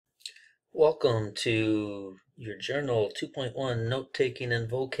Welcome to your journal 2.1 note-taking and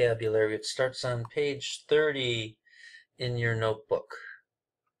vocabulary. It starts on page 30 in your notebook,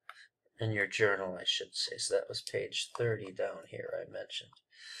 in your journal, I should say. So that was page 30 down here I mentioned.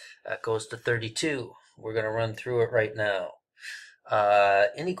 That goes to 32. We're going to run through it right now.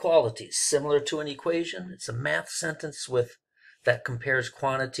 Inequalities, similar to an equation. It's a math sentence that compares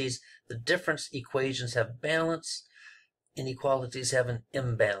quantities. The difference equations have balance. Inequalities have an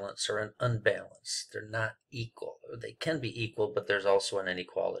imbalance or an unbalance. They're not equal. They can be equal, but there's also an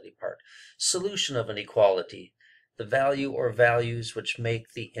inequality part. Solution of an equality. The value or values which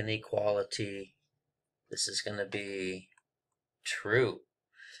make the inequality. This is going to be true.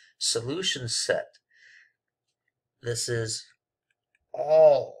 Solution set. This is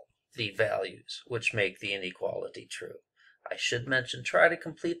all the values which make the inequality true. I should mention, try to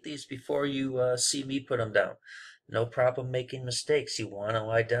complete these before you see me put them down. No problem making mistakes. You want to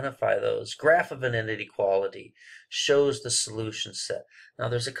identify those. Graph of an inequality shows the solution set. Now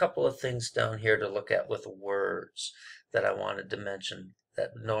there's a couple of things down here to look at with words that I wanted to mention that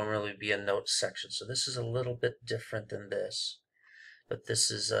would normally be a notes section. So this is a little bit different than this. But this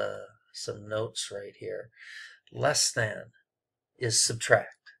is some notes right here. Less than is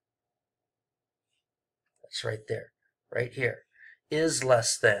subtract. That's right there. Right here. Is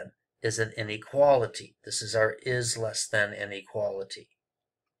less than is an inequality. This is our is less than inequality.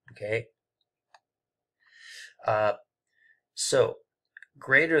 Okay? So,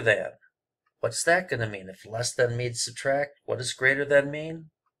 greater than. What's that going to mean? If less than means subtract, what does greater than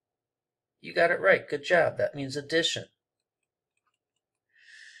mean? You got it right. Good job. That means addition.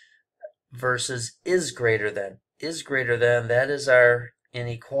 Versus is greater than. Is greater than, that is our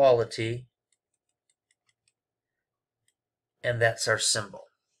inequality. And that's our symbol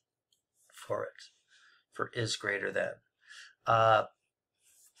for it, for is greater than.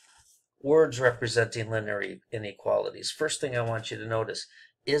 Words representing linear inequalities. First thing I want you to notice,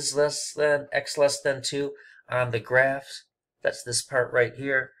 is less than, x less than 2 on the graphs. That's this part right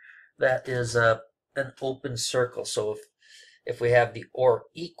here. That is an open circle. So if we have the or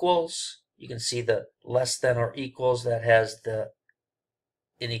equals, you can see the less than or equals, that has the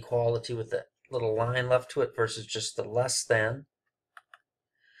inequality with the little line left to it versus just the less than.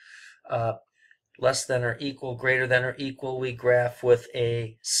 Less than or equal, greater than or equal, we graph with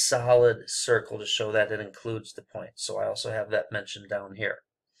a solid circle to show that it includes the point. So I also have that mentioned down here.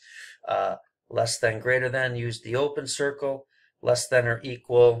 Less than, greater than, use the open circle. Less than or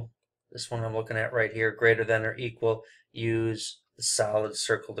equal, this one I'm looking at right here, greater than or equal, use the solid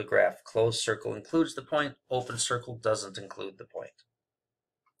circle to graph. Closed circle includes the point, open circle doesn't include the point.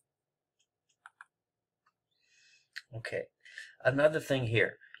 Okay, another thing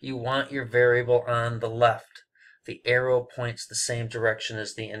here. You want your variable on the left. The arrow points the same direction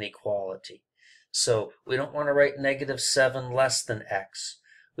as the inequality. So we don't want to write -7 less than x.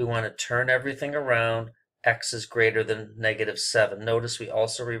 We want to turn everything around. X is greater than -7. Notice we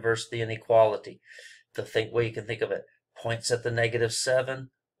also reverse the inequality. The way you can think of it, points at the -7,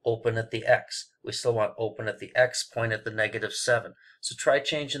 open at the x. We still want open at the x, point at the -7. So try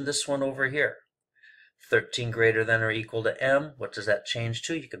changing this one over here. 13 greater than or equal to m. What does that change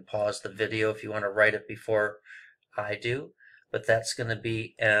to? You can pause the video if you want to write it before I do. But that's going to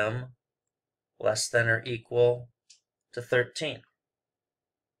be m less than or equal to 13.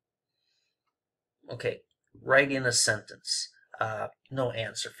 Okay, writing a sentence. No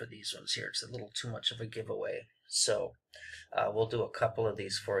answer for these ones here. It's a little too much of a giveaway. So we'll do a couple of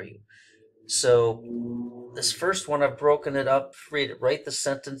these for you. So this first one, I've broken it up. Read it. Write the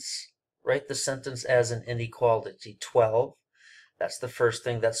sentence as an inequality. 12. That's the first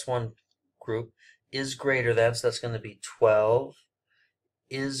thing. That's one group. Is greater than, so that's going to be 12.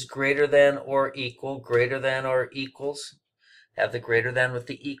 Is greater than or equal. Greater than or equals. Have the greater than with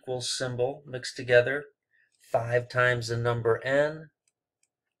the equals symbol mixed together. 5 times the number n.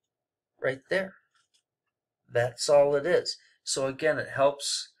 Right there. That's all it is. So again, it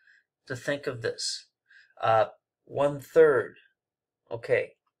helps to think of this. 1/3.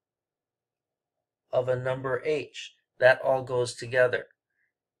 Okay. Of a number h. That all goes together.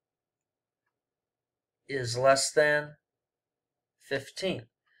 Is less than 15.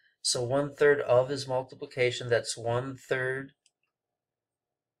 So 1/3 of is multiplication. That's 1/3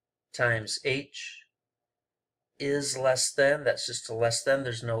 times h. Is less than, that's just a less than,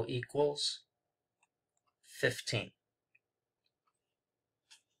 there's no equals, 15.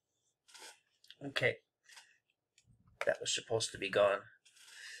 Okay, that was supposed to be gone.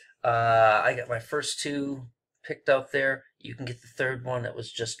 I got my first two picked out there. You can get the third one that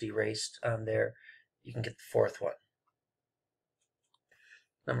was just erased on there. You can get the fourth one.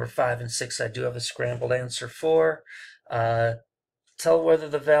 Number 5 and 6 I do have a scrambled answer for. Tell whether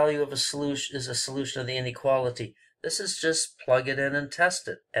the value of a solution is a solution of the inequality. This is just plug it in and test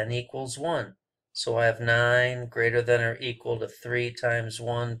it. N equals 1. So I have 9 greater than or equal to 3 times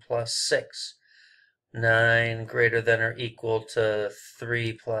 1 plus 6. 9 greater than or equal to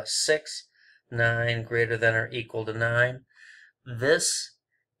 3 plus 6. 9 greater than or equal to 9. This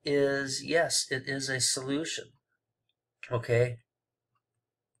is, yes, it is a solution. Okay?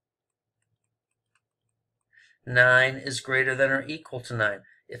 9 is greater than or equal to 9.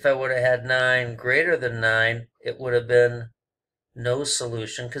 If I would have had 9 greater than 9, it would have been no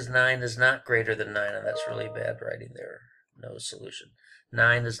solution, because 9 is not greater than 9, and that's really bad writing there. No solution.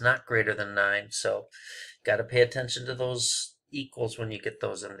 9 is not greater than 9, so got to pay attention to those equals when you get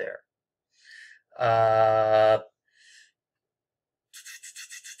those in there.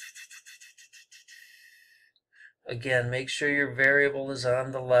 Again, make sure your variable is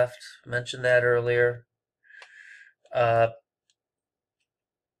on the left. Mentioned that earlier.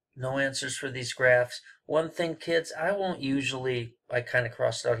 No answers for these graphs. One thing, kids, I won't usually, I kind of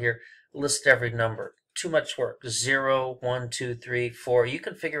crossed out here, list every number. Too much work. 0, 1, 2, 3, 4. You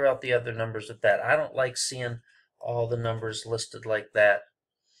can figure out the other numbers with that. I don't like seeing all the numbers listed like that.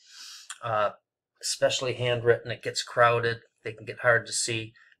 Especially handwritten, it gets crowded. They can get hard to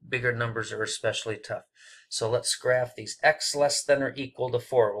see. Bigger numbers are especially tough. So let's graph these. X less than or equal to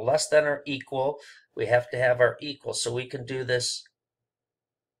 4. Well, less than or equal, we have to have our equal. So we can do this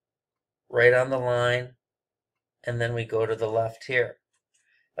right on the line, and then we go to the left here.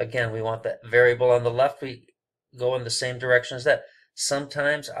 Again, we want that variable on the left. We go in the same direction as that.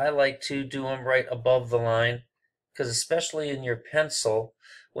 Sometimes I like to do them right above the line, because especially in your pencil,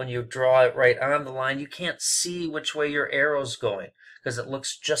 when you draw it right on the line, you can't see which way your arrow's going, because it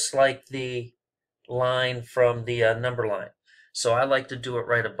looks just like the line from the number line. So I like to do it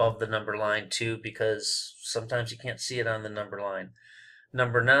right above the number line too, because sometimes you can't see it on the number line.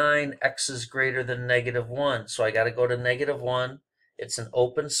 Number 9, x is greater than -1. So I got to go to -1. It's an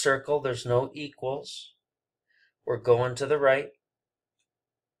open circle. There's no equals. We're going to the right.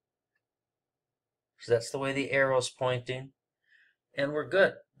 So that's the way the arrow's pointing. And we're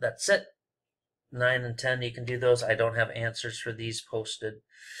good. That's it. 9 and 10, you can do those. I don't have answers for these posted.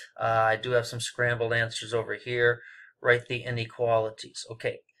 I do have some scrambled answers over here. Write the inequalities.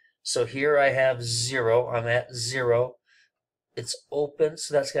 Okay, so here I have 0. I'm at 0. It's open,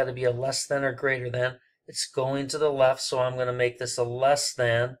 so that's got to be a less than or greater than. It's going to the left, so I'm going to make this a less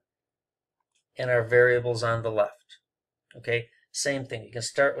than, and our variable's on the left. Okay, same thing. You can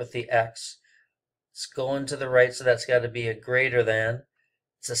start with the x. It's going to the right, so that's got to be a greater than.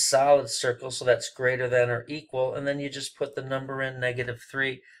 It's a solid circle, so that's greater than or equal, and then you just put the number in,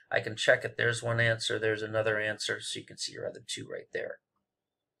 -3. I can check it. There's one answer. There's another answer, so you can see your other 2 right there.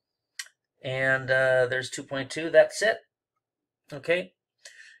 And there's 2.2. That's it. Okay,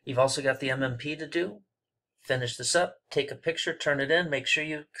 you've also got the MMP to do. Finish this up, take a picture, turn it in, make sure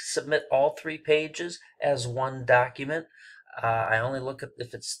you submit all 3 pages as one document. I only look at,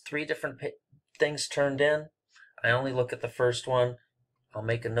 if it's 3 different things turned in, I only look at the first one. I'll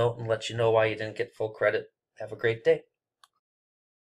make a note and let you know why you didn't get full credit. Have a great day.